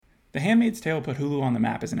The Handmaid's Tale put Hulu on the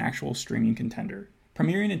map as an actual streaming contender.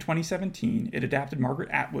 Premiering in 2017, it adapted Margaret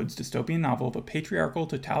Atwood's dystopian novel of a patriarchal,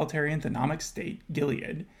 totalitarian, theonomic state,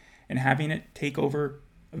 Gilead, and having it take over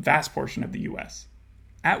a vast portion of the US.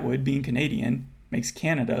 Atwood, being Canadian, makes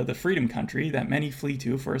Canada the freedom country that many flee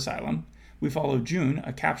to for asylum. We follow June,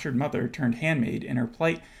 a captured mother turned handmaid, in her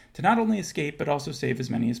plight to not only escape but also save as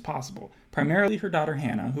many as possible, primarily her daughter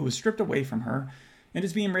Hannah, who was stripped away from her and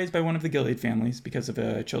is being raised by one of the Gilead families because of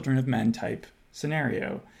a children of men type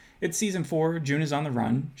scenario. It's season 4, June is on the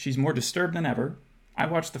run, she's more disturbed than ever. I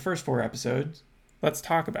watched the first 4 episodes. Let's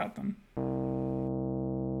talk about them.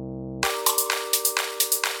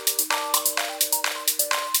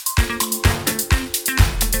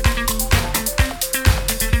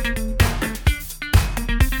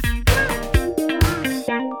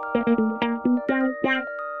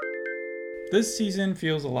 This season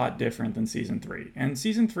feels a lot different than Season 3. And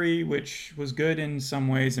Season 3, which was good in some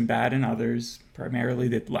ways and bad in others, primarily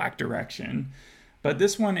that lacked direction. But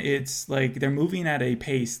this one, it's like they're moving at a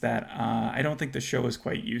pace that I don't think the show is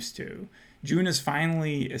quite used to. June has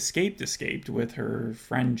finally escaped with her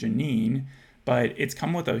friend Janine, but it's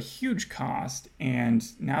come with a huge cost. And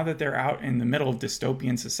now that they're out in the middle of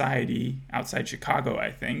dystopian society, outside Chicago,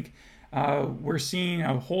 I think, we're seeing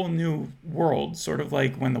a whole new world, sort of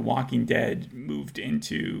like when The Walking Dead moved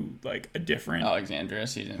into like a different... Alexandria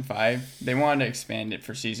season 5. They wanted to expand it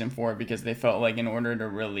for season 4 because they felt like in order to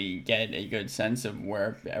really get a good sense of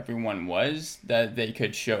where everyone was, that they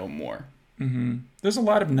could show more. Mm-hmm. There's a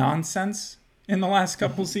lot of nonsense in the last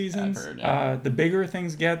couple seasons. I've heard, yeah. The bigger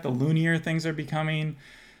things get, the loonier things are becoming.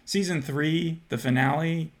 Season 3, the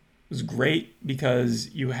finale, was great because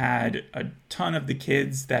you had a ton of the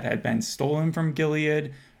kids that had been stolen from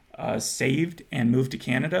Gilead saved and moved to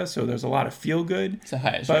Canada, so there's a lot of feel good. It's the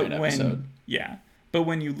highest rated episode. Yeah, but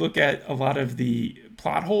when you look at a lot of the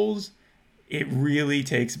plot holes, it really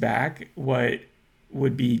takes back what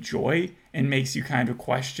would be joy and makes you kind of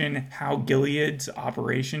question how Gilead's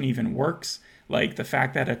operation even works. Like the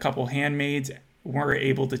fact that a couple handmaids were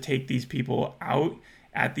able to take these people out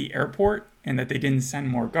at the airport and that they didn't send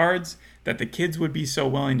more guards, that the kids would be so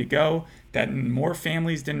willing to go, that more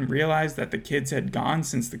families didn't realize that the kids had gone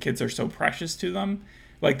since the kids are so precious to them.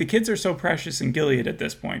 Like the kids are so precious in Gilead at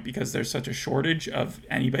this point because there's such a shortage of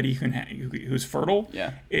anybody who's fertile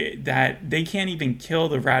that they can't even kill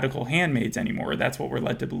the radical handmaids anymore. That's what we're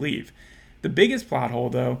led to believe. The biggest plot hole,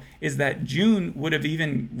 though, is that June would have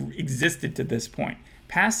even existed to this point.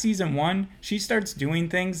 Past season 1, she starts doing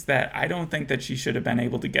things that I don't think that she should have been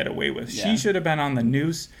able to get away with. Yeah. She should have been on the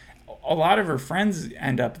noose. A lot of her friends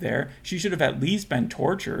end up there. She should have at least been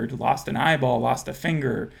tortured, lost an eyeball, lost a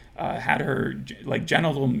finger, had her like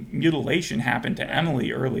genital mutilation happen to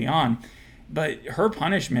Emily early on. But her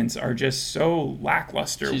punishments are just so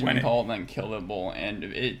lackluster. She's been called unkillable, and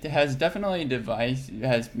it has definitely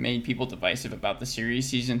has made people divisive about the series.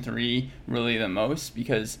 Season 3 really the most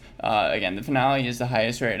because, again, the finale is the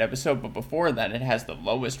highest rated episode, but before that it has the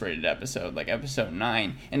lowest rated episode, like episode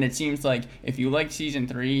 9. And it seems like if you liked Season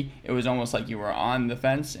 3, it was almost like you were on the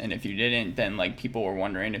fence, and if you didn't, then like people were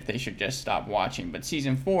wondering if they should just stop watching. But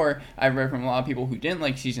Season 4, I've read from a lot of people who didn't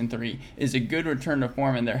like Season 3, is a good return to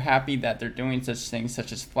form, and they're happy that they're doing such things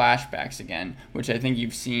such as flashbacks again, which I think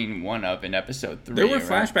you've seen one of in episode 3. There were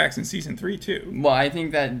flashbacks in season 3 too. Well, I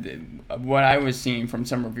think that what I was seeing from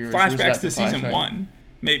some reviewers flashbacks to season 1,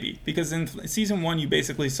 maybe, because in season 1 you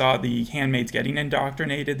basically saw the handmaids getting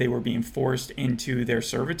indoctrinated. They were being forced into their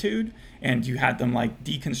servitude, and you had them like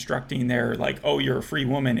deconstructing their like, oh, you're a free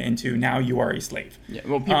woman, into now you are a slave. Yeah,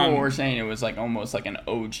 well, people were saying it was like almost like an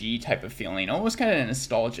OG type of feeling, almost kind of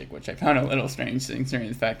nostalgic, which I found a little strange considering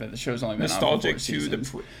the fact that the show's only been nostalgic on for 4 to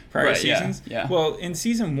seasons. the prior seasons. Yeah. Well, in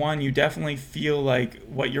season 1, you definitely feel like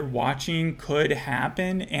what you're watching could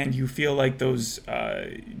happen, and you feel like those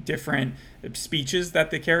different speeches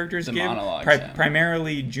that the characters give,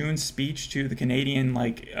 primarily June's speech to the Canadian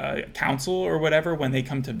council or whatever when they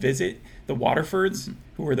come to visit the Waterfords,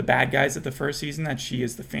 who were the bad guys of the first season, that she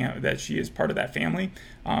is that she is part of that family,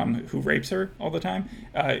 who rapes her all the time.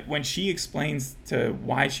 When she explains to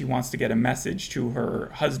why she wants to get a message to her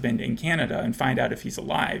husband in Canada and find out if he's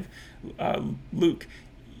alive, Luke.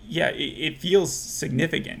 Yeah, it feels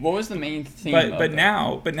significant. What was the main thing? But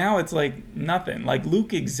now it's like nothing. Like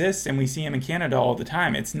Luke exists, and we see him in Canada all the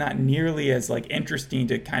time. It's not nearly as like interesting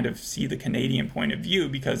to kind of see the Canadian point of view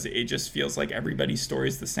because it just feels like everybody's story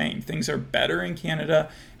is the same. Things are better in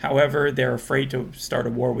Canada. However, they're afraid to start a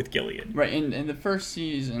war with Gilead. Right. In the first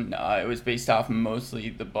season, it was based off mostly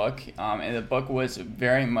the book, and the book was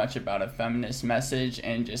very much about a feminist message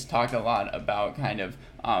and just talked a lot about kind of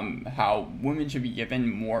how women should be given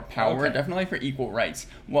more power, Okay. definitely for equal rights.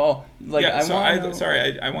 Well, like Yeah,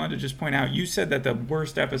 I I wanted to just point out, you said that the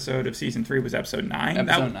worst episode of season 3 was episode 9.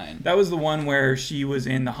 Episode 9. That was the one where she was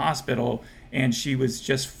in the hospital and she was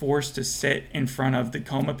just forced to sit in front of the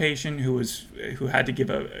coma patient who had to give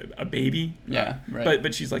a baby. Yeah, right.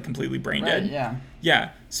 But she's like completely brain dead. Yeah. Yeah.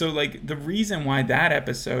 So like the reason why that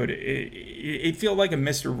episode it felt like a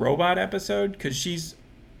Mr. Robot episode because she's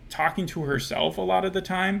talking to herself a lot of the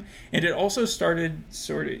time, and it also started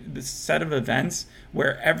sort of the set of events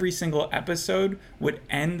where every single episode would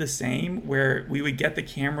end the same, where we would get the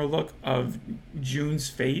camera look of June's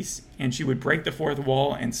face and she would break the fourth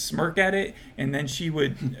wall and smirk at it, and then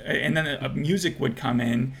a music would come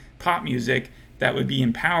in, pop music that would be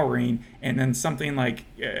empowering, and then something like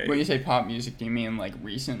when you say pop music, do you mean like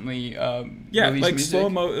recently yeah, released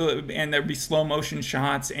like music? And there'd be slow motion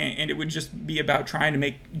shots, and it would just be about trying to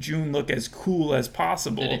make June look as cool as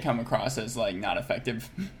possible. Did it come across as like not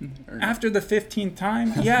effective? After the 15th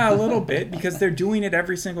time, yeah, a little bit, because they're doing it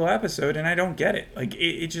every single episode, and I don't get it. Like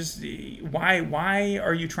it just why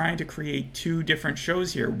are you trying to create two different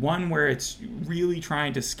shows here? One where it's really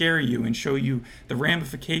trying to scare you and show you the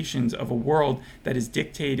ramifications of a world that is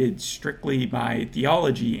dictated strictly by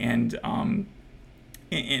theology and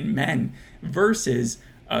men, versus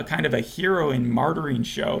kind of a hero and martyring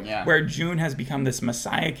show where June has become this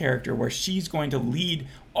messiah character where she's going to lead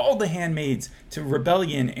all the handmaids to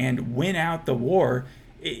rebellion and win out the war.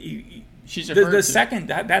 She's the second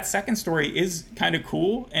that second story is kind of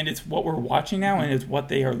cool, and it's what we're watching now, and it's what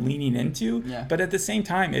they are leaning into. Yeah. But at the same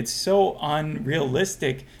time, it's so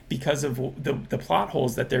unrealistic because of the plot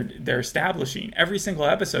holes that they're establishing. Every single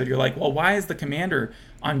episode, you're like, well, why is the commander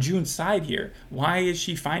on June's side here? Why is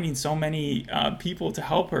she finding so many people to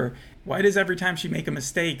help her? Why does every time she make a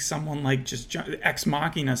mistake, someone like just Ex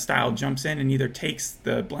Machina style jumps in and either takes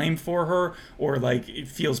the blame for her or like it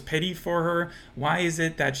feels pity for her? Why is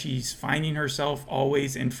it that she's finding herself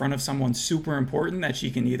always in front of someone super important that she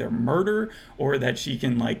can either murder or that she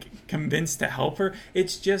can like convince to help her?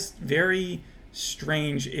 It's just very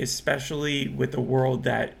strange, especially with the world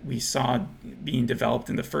that we saw being developed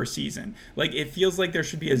in the first season. Like it feels like there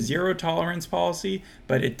should be a zero tolerance policy,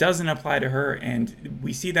 but it doesn't apply to her, and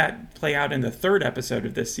we see that play out in the third episode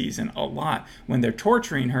of this season a lot when they're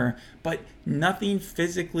torturing her, but nothing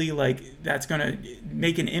physically like that's gonna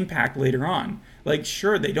make an impact later on. Like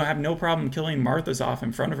sure, they don't have no problem killing Martha's off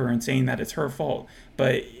in front of her and saying that it's her fault,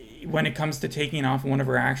 but when it comes to taking off one of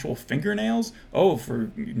her actual fingernails,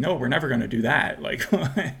 we're never going to do that. Like,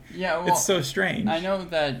 yeah, well, it's so strange. I know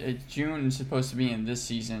that June is supposed to be in this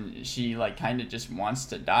season. She like kind of just wants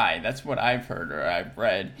to die. That's what I've heard or I've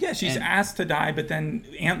read. Yeah, she's asked to die, but then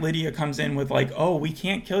Aunt Lydia comes in with like, "Oh, we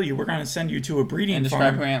can't kill you. We're going to send you to a breeding farm."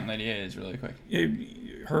 Describe who Aunt Lydia is really quick.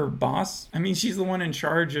 Her boss. I mean, she's the one in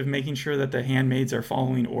charge of making sure that the handmaids are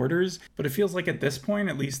following orders. But it feels like at this point,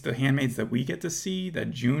 at least the handmaids that we get to see,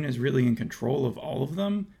 that June is really in control of all of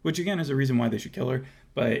them, which again is a reason why they should kill her.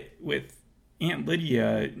 But with Aunt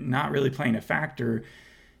Lydia not really playing a factor,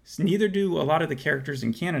 neither do a lot of the characters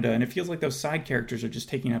in Canada, and it feels like those side characters are just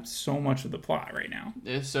taking up so much of the plot right now.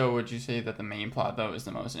 So would you say that the main plot, though, is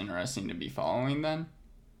the most interesting to be following then?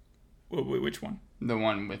 Which one? The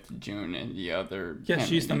one with June and the other. Yes,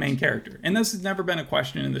 she's the main character. And this has never been a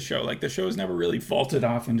question in the show. Like, the show has never really vaulted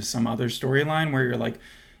off into some other storyline where you're like,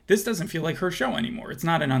 this doesn't feel like her show anymore. It's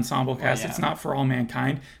not an ensemble cast. It's not For All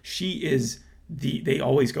Mankind. She is they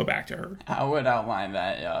always go back to her. I would outline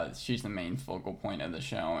that she's the main focal point of the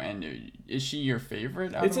show. And is she your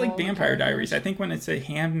favorite? It's like Vampire Diaries. I think when it's a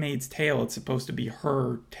Handmaid's Tale, it's supposed to be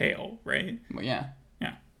her tale, right? Well, yeah.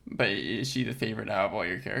 Yeah. But is she the favorite out of all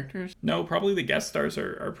your characters? No, probably the guest stars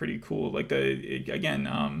are pretty cool. Like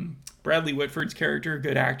Bradley Whitford's character,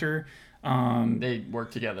 good actor. They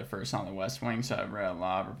worked together first on The West Wing, so I've read a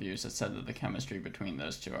lot of reviews that said that the chemistry between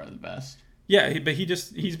those two are the best. Yeah, but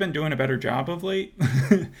he's been doing a better job of late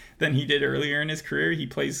than he did earlier in his career. He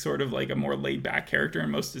plays sort of like a more laid back character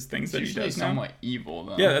in most of his things that he does now. Somewhat evil,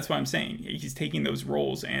 though. Yeah, that's what I'm saying. He's taking those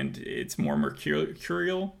roles, and it's more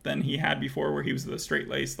mercurial than he had before, where he was the straight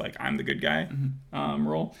laced, like I'm the good guy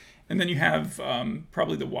role. And then you have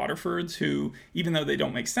probably the Waterfords, who, even though they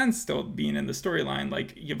don't make sense still being in the storyline,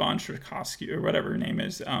 like Yvonne Strahovski, or whatever her name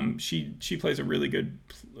is, she plays a really good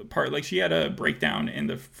part. Like, she had a breakdown in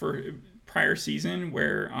the prior season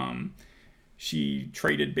where she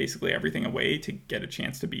traded basically everything away to get a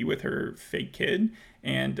chance to be with her fake kid,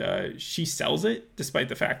 and she sells it despite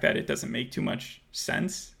the fact that it doesn't make too much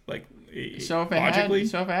sense. Like, logically.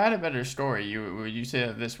 If it had a better story, would you say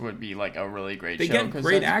that this would be like a really great they show? They get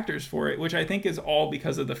great actors for it, which I think is all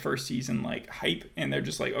because of the first season like hype, and they're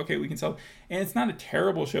just like, okay, we can sell. And it's not a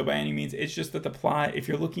terrible show by any means. It's just that the plot, if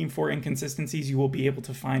you're looking for inconsistencies, you will be able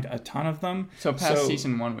to find a ton of them. So past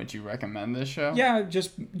season 1, would you recommend this show? Yeah,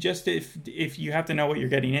 just if you have to know what you're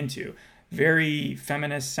getting into. Very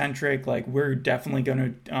feminist centric, like we're definitely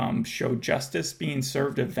going to show justice being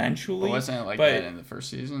served eventually. But wasn't it like that in the first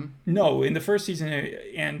season? No, in the first season,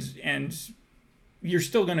 and you're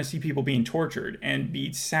still going to see people being tortured and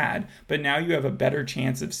be sad, but now you have a better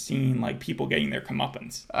chance of seeing like people getting their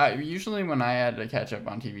comeuppance. Usually when I had to catch up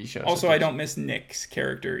on TV shows. Also, I don't miss Nick's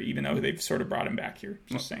character, even though they've sort of brought him back here.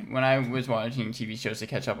 Just saying. When I was watching TV shows to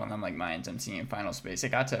catch up on them, like Mayans MC and Final Space, it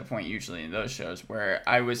got to a point usually in those shows where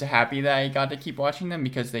I was happy that I got to keep watching them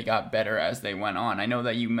because they got better as they went on. I know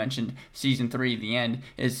that you mentioned season 3, the end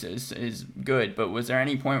is good, but was there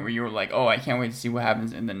any point where you were like, oh, I can't wait to see what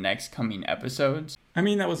happens in the next coming episodes? I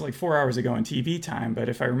mean, that was like 4 hours ago in TV time, but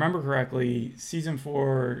if I remember correctly, season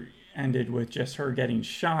 4 ended with just her getting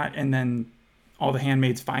shot, and then all the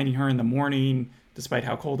handmaids finding her in the morning, despite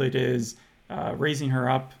how cold it is, raising her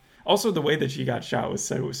up. Also, the way that she got shot was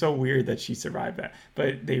so weird that she survived that.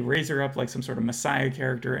 But they raise her up like some sort of messiah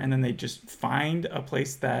character, and then they just find a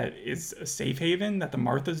place that is a safe haven that the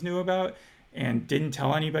Marthas knew about and didn't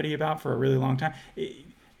tell anybody about for a really long time.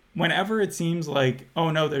 Whenever it seems like,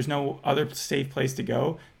 oh no, there's no other safe place to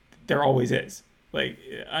go, there always is. Like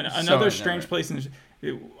another strange place.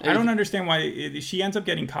 I don't understand why she ends up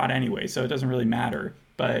getting caught anyway, so it doesn't really matter.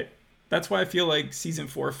 But that's why I feel like season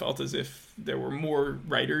 4 felt as if there were more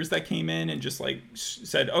writers that came in and just like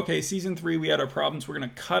said, okay, season 3, we had our problems. We're going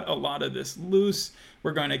to cut a lot of this loose.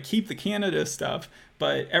 We're going to keep the Canada stuff,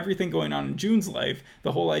 but everything going on in June's life,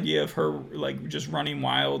 the whole idea of her like just running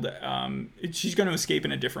wild, she's going to escape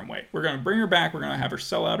in a different way. We're going to bring her back. We're going to have her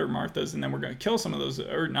sell out her Marthas, and then we're going to kill some of those,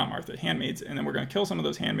 or not Martha, handmaids, and then we're going to kill some of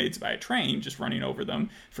those handmaids by a train, just running over them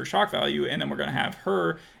for shock value, and then we're going to have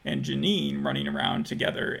her and Janine running around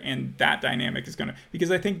together, and that dynamic is going to, because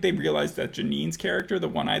I think they realized that Janine's character, the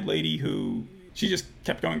one-eyed lady who, she just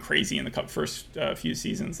kept going crazy in the first few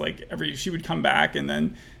seasons. Like she would come back, and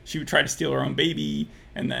then she would try to steal her own baby,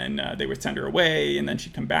 and then they would send her away, and then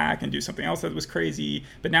she'd come back and do something else that was crazy.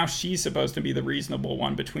 But now she's supposed to be the reasonable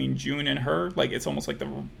one between June and her. Like it's almost like the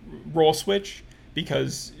role switch,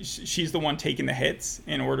 because she's the one taking the hits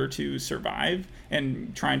in order to survive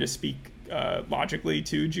and trying to speak logically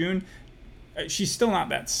to June. She's still not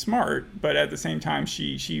that smart, but at the same time,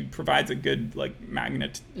 she provides a good like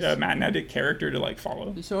magnetic character to like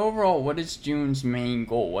follow. So overall, what is June's main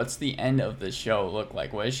goal? What's the end of the show look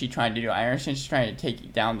like? What is she trying to do? I understand she's trying to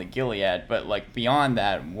take down the Gilead, but like beyond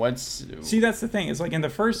that, what's... See, that's the thing. It's like in the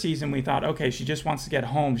first season, we thought, okay, she just wants to get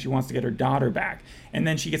home. She wants to get her daughter back. And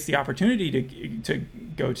then she gets the opportunity to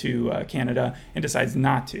go to Canada and decides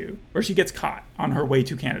not to. Or she gets caught on her way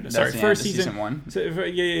to Canada. That's first season 1? So,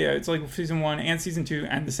 yeah. It's like season 1 and season 2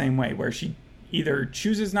 end the same way, where she either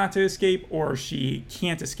chooses not to escape or she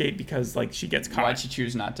can't escape because like she gets caught. Why'd she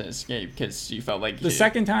choose not to escape? Because she felt like... The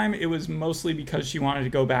second time, it was mostly because she wanted to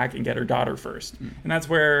go back and get her daughter first. And that's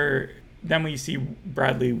where... Then we see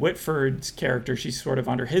Bradley Whitford's character. She's sort of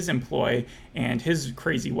under his employ, and his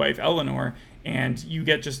crazy wife, Eleanor. And you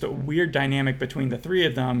get just a weird dynamic between the three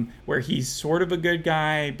of them, where he's sort of a good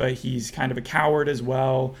guy, but he's kind of a coward as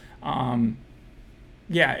well.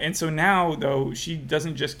 Yeah, and so now, though, she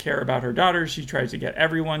doesn't just care about her daughter. She tries to get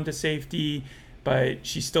everyone to safety, but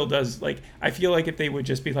she still does, like, I feel like if they would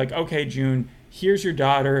just be like, okay, June, here's your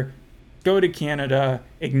daughter, go to Canada,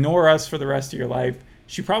 ignore us for the rest of your life,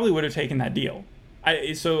 she probably would have taken that deal.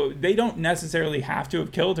 So they don't necessarily have to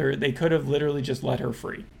have killed her. They could have literally just let her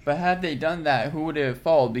free. But had they done that, who would have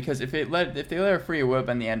followed? Because if they let her free, it would have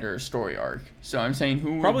been the end of her story arc. So I'm saying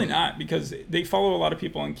who... Probably not, because they follow a lot of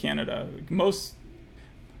people in Canada.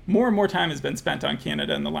 More and more time has been spent on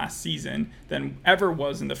Canada in the last season than ever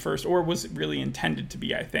was in the first, or was really intended to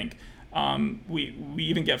be, I think. We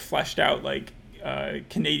even get fleshed out like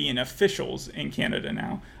Canadian officials in Canada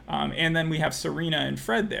now. And then we have Serena and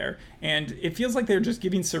Fred there. And it feels like they're just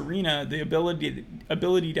giving Serena the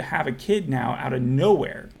ability to have a kid now out of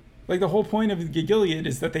nowhere. Like the whole point of Gilead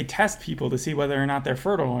is that they test people to see whether or not they're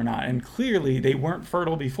fertile or not. And clearly they weren't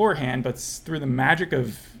fertile beforehand, but through the magic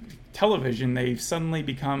of television, they've suddenly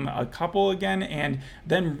become a couple again. And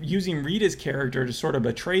then using Rita's character to sort of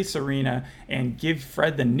betray Serena and give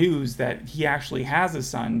Fred the news that he actually has a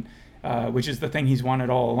son, which is the thing he's wanted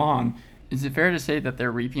all along. Is it fair to say that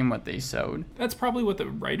they're reaping what they sowed? That's probably what the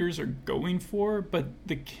writers are going for, but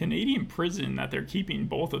the Canadian prison that they're keeping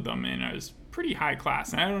both of them in is pretty high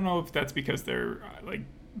class. And I don't know if that's because they're like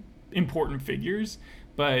important figures,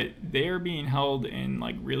 but they're being held in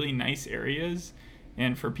like really nice areas.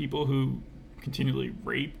 And for people who continually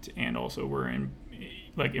raped and also were in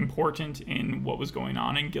like important in what was going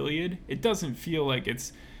on in Gilead, it doesn't feel like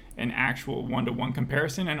it's an actual one-to-one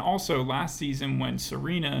comparison. And also last season when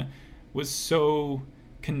Serena was so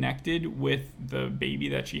connected with the baby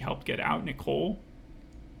that she helped get out, Nicole,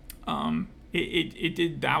 it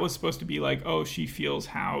did, that was supposed to be like, oh, she feels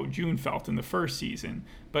how June felt in the first season,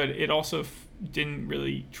 but it also didn't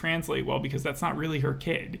really translate well because that's not really her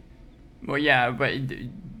kid. Well, yeah, but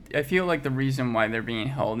I feel like the reason why they're being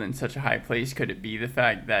held in such a high place, could it be the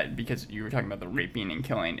fact that, because you were talking about the raping and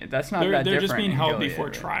killing, that's not that different. They're just being held Gilead, before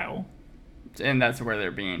right? trial. And that's where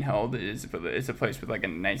they're being held? It's a place with like a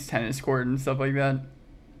nice tennis court and stuff like that?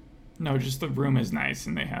 No, just the room is nice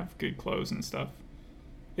and they have good clothes and stuff.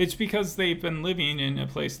 It's because they've been living in a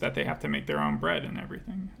place that they have to make their own bread and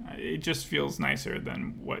everything. It just feels nicer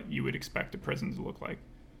than what you would expect a prison to look like.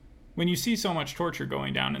 When you see so much torture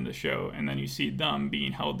going down in the show and then you see them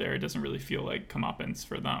being held there, it doesn't really feel like comeuppance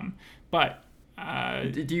for them. But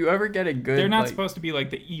do you ever get a good... They're not supposed to be like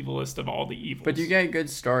the evilest of all the evils. But do you get a good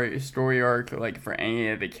story arc like for any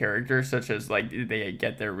of the characters, such as like they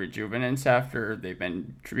get their rejuvenance after they've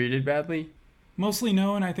been treated badly? Mostly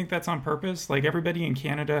no, and I think that's on purpose. Like, everybody in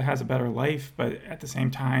Canada has a better life, but at the same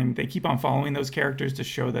time, they keep on following those characters to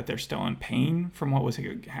show that they're still in pain from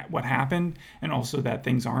what happened, and also that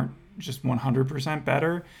things aren't just 100%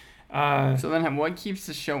 better. So then what keeps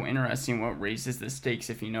the show interesting? What raises the stakes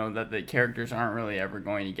if you know that the characters aren't really ever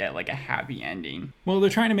going to get like a happy ending? Well, they're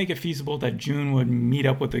trying to make it feasible that June would meet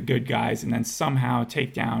up with the good guys and then somehow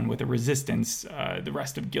take down with the resistance the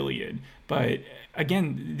rest of Gilead. But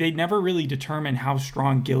again, they never really determine how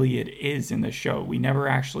strong Gilead is in the show. We never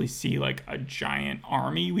actually see like a giant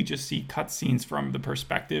army. We just see cutscenes from the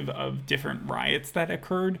perspective of different riots that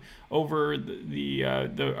occurred over the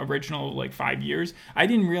original like 5 years. I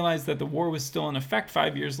didn't realize that the war was still in effect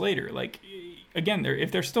 5 years later. Like, again,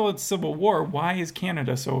 if they're still at civil war, why is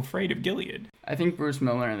Canada so afraid of Gilead? I think Bruce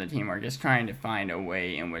Miller and the team are just trying to find a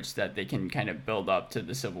way in which that they can kind of build up to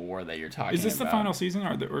the Civil War that you're talking about. Is this the final season,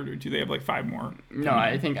 or do they have like 5 more? No,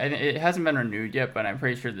 I think it hasn't been renewed yet, but I'm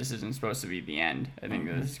pretty sure this isn't supposed to be the end. I think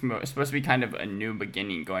this is supposed to be kind of a new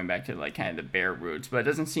beginning, going back to like kind of the Bear roots, but it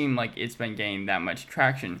doesn't seem like it's been gaining that much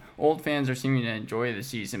traction. Old fans are seeming to enjoy the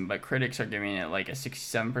season, but critics are giving it like a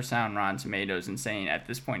 67% on Rotten Tomatoes and saying at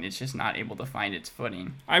this point it's just not able to find its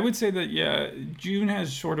footing. I would say that, yeah, June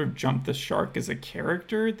has sort of jumped the shark as a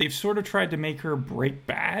character. They've sort of tried to make her break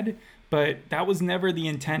bad, but that was never the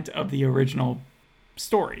intent of the original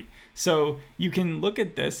story. So you can look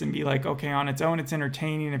at this and be like, okay, on its own, it's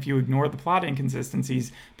entertaining if you ignore the plot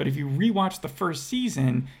inconsistencies. But if you rewatch the first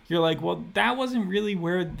season, you're like, well, that wasn't really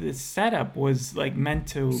where the setup was like meant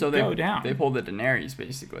to go down. They pulled the Daenerys,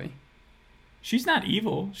 basically. She's not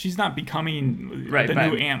evil. She's not becoming the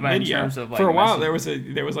new Aunt Lydia. In terms of, like, for a while, there was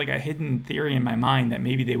like a hidden theory in my mind that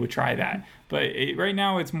maybe they would try that. But right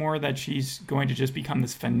now, it's more that she's going to just become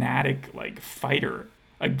this fanatic like fighter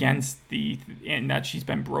against and that she's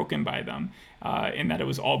been broken by them, and that it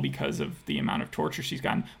was all because of the amount of torture she's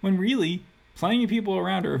gotten. When really, plenty of people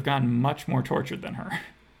around her have gotten much more tortured than her.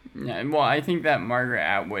 Yeah, well, I think that Margaret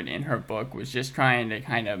Atwood in her book was just trying to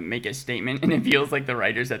kind of make a statement, and it feels like the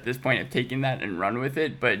writers at this point have taken that and run with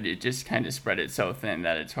it, but it just kind of spread it so thin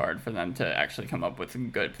that it's hard for them to actually come up with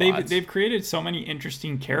good plots. They've created so many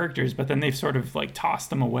interesting characters, but then they've sort of like tossed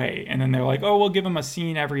them away, and then they're like, oh, we'll give them a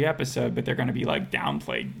scene every episode, but they're going to be like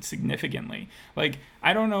downplayed significantly. Like,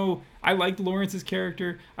 I don't know. I liked Lawrence's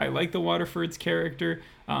character. I like the Waterford's character.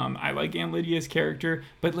 I like Aunt Lydia's character,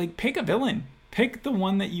 but like, pick a villain. Pick the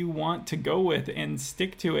one that you want to go with and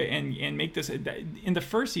stick to it and make this. In the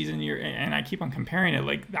first season, and I keep on comparing it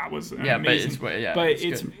like that was amazing. But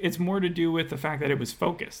it's more to do with the fact that it was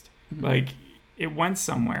focused. Mm-hmm. Like, it went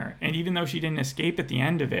somewhere, and even though she didn't escape at the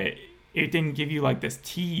end of it, it didn't give you like this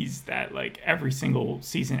tease that like every single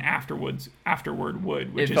season afterward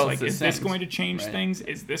would, which is like, is this going to change things?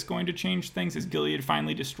 Is this going to change things? Is Gilead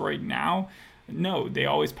finally destroyed now? No, they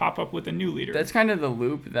always pop up with a new leader. That's kind of the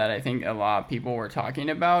loop that I think a lot of people were talking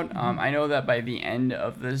about. I know that by the end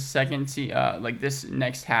of the second season, like this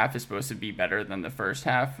next half is supposed to be better than the first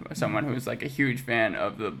half. Someone who's like a huge fan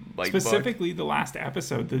of the like specifically book. The last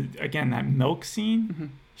episode, that milk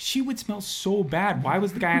scene. she would smell so bad. Why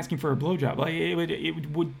was the guy asking for a blowjob?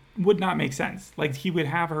 Like would not make sense. Like he would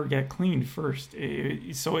have her get cleaned first.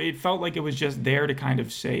 So it felt like it was just there to kind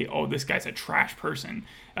of say, oh, this guy's a trash person,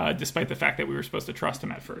 despite the fact that we were supposed to trust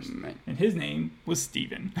him at first. Right. And his name was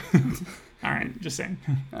Steven. All right, just saying.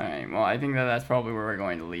 All right. Well, I think that's probably where we're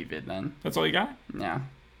going to leave it then. That's all you got? Yeah.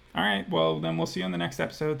 All right. Well, then we'll see you on the next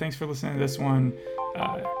episode. Thanks for listening to this one.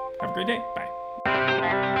 Have a great day. Bye.